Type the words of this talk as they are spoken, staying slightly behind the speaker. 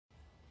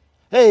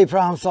Hey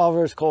problem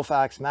solvers,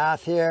 Colfax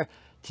Math here.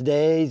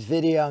 Today's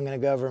video I'm going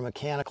to go over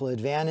mechanical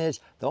advantage.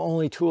 The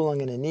only tool I'm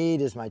going to need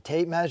is my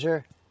tape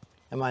measure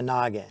and my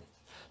noggin.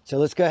 So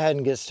let's go ahead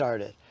and get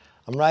started.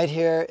 I'm right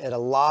here at a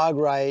log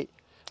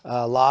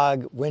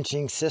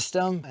winching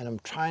system, and I'm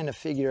trying to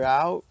figure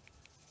out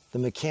the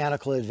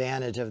mechanical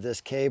advantage of this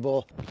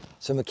cable.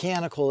 So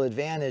mechanical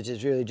advantage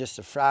is really just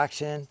a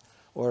fraction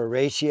or a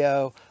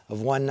ratio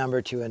of one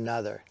number to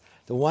another.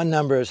 The one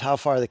number is how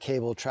far the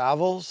cable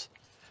travels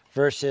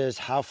versus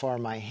how far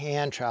my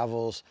hand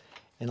travels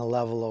in a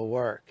level of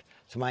work.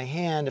 So my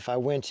hand, if I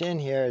winch in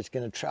here, it's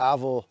going to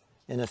travel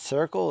in a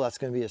circle. That's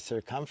going to be a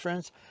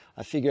circumference.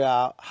 I figure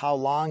out how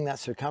long that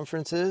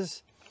circumference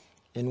is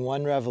in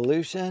one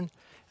revolution,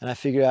 and I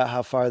figure out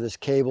how far this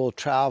cable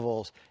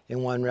travels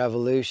in one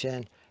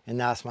revolution, and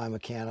that's my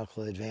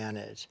mechanical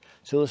advantage.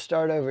 So let's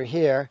start over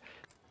here.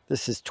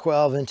 This is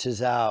 12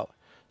 inches out.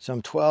 So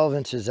I'm 12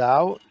 inches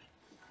out.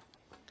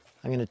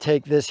 I'm going to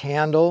take this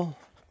handle,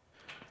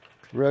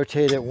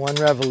 rotate it one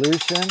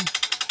revolution,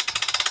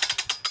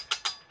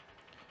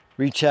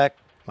 recheck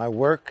my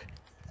work.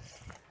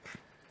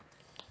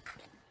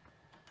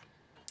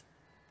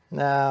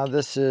 Now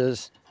this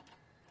is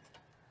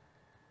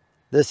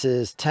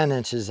 10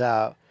 inches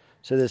out.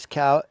 So this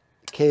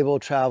cable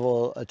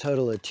travel a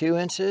total of 2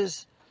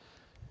 inches.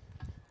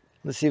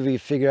 Let's see if we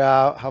figure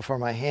out how far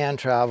my hand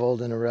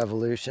traveled in a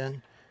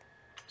revolution.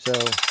 So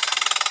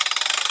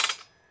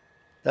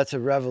that's a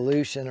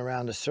revolution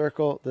around a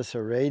circle. This is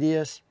a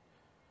radius,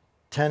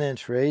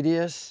 10-inch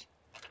radius.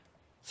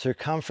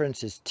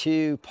 Circumference is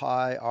 2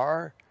 pi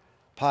r.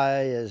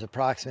 Pi is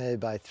approximated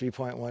by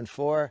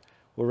 3.14.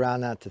 We'll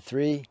round that to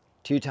 3.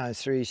 2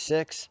 times 3 is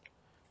 6.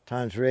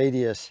 Times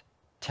radius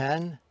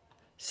 10,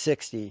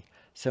 60.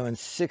 So in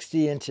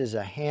 60 inches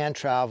of hand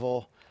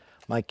travel,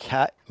 my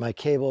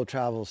cable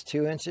travels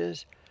 2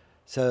 inches.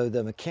 So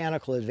the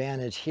mechanical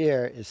advantage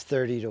here is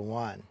 30 to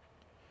 1.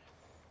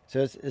 So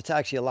it's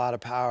actually a lot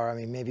of power. I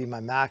mean, maybe my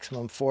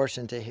maximum force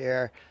into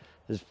here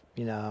is,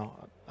 I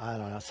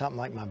don't know, something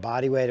like my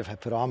body weight if I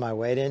put all my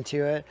weight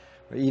into it,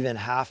 or even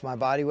half my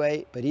body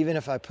weight. But even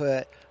if I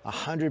put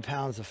 100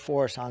 pounds of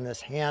force on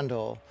this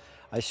handle,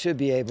 I should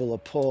be able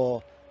to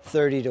pull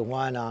 30 to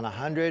 1 on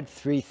 100,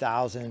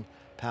 3,000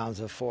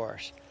 pounds of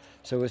force.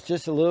 So with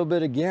just a little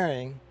bit of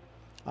gearing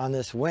on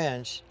this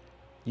winch,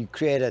 you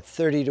create a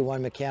 30 to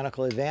 1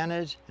 mechanical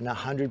advantage, and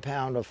 100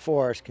 pounds of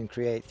force can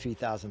create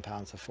 3,000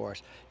 pounds of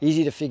force.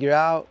 Easy to figure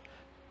out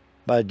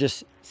by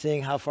just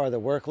seeing how far the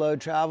workload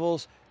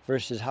travels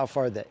versus how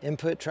far the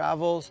input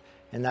travels,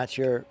 and that's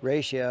your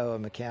ratio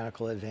of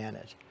mechanical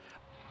advantage.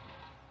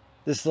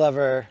 This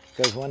lever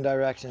goes one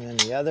direction and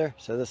the other,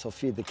 so this will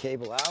feed the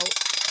cable out.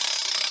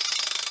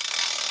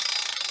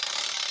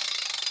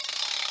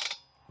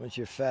 Once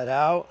you're fed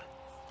out,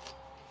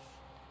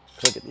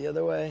 click it the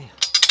other way.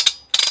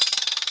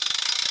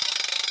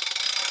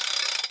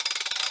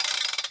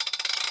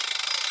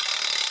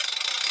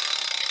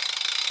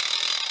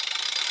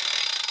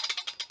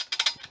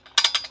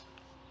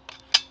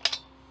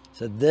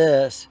 So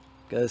this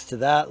goes to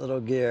that little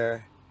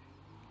gear,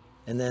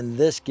 and then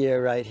this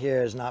gear right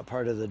here is not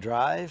part of the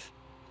drive.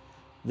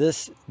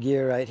 This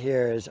gear right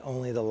here is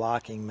only the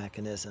locking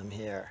mechanism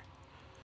here.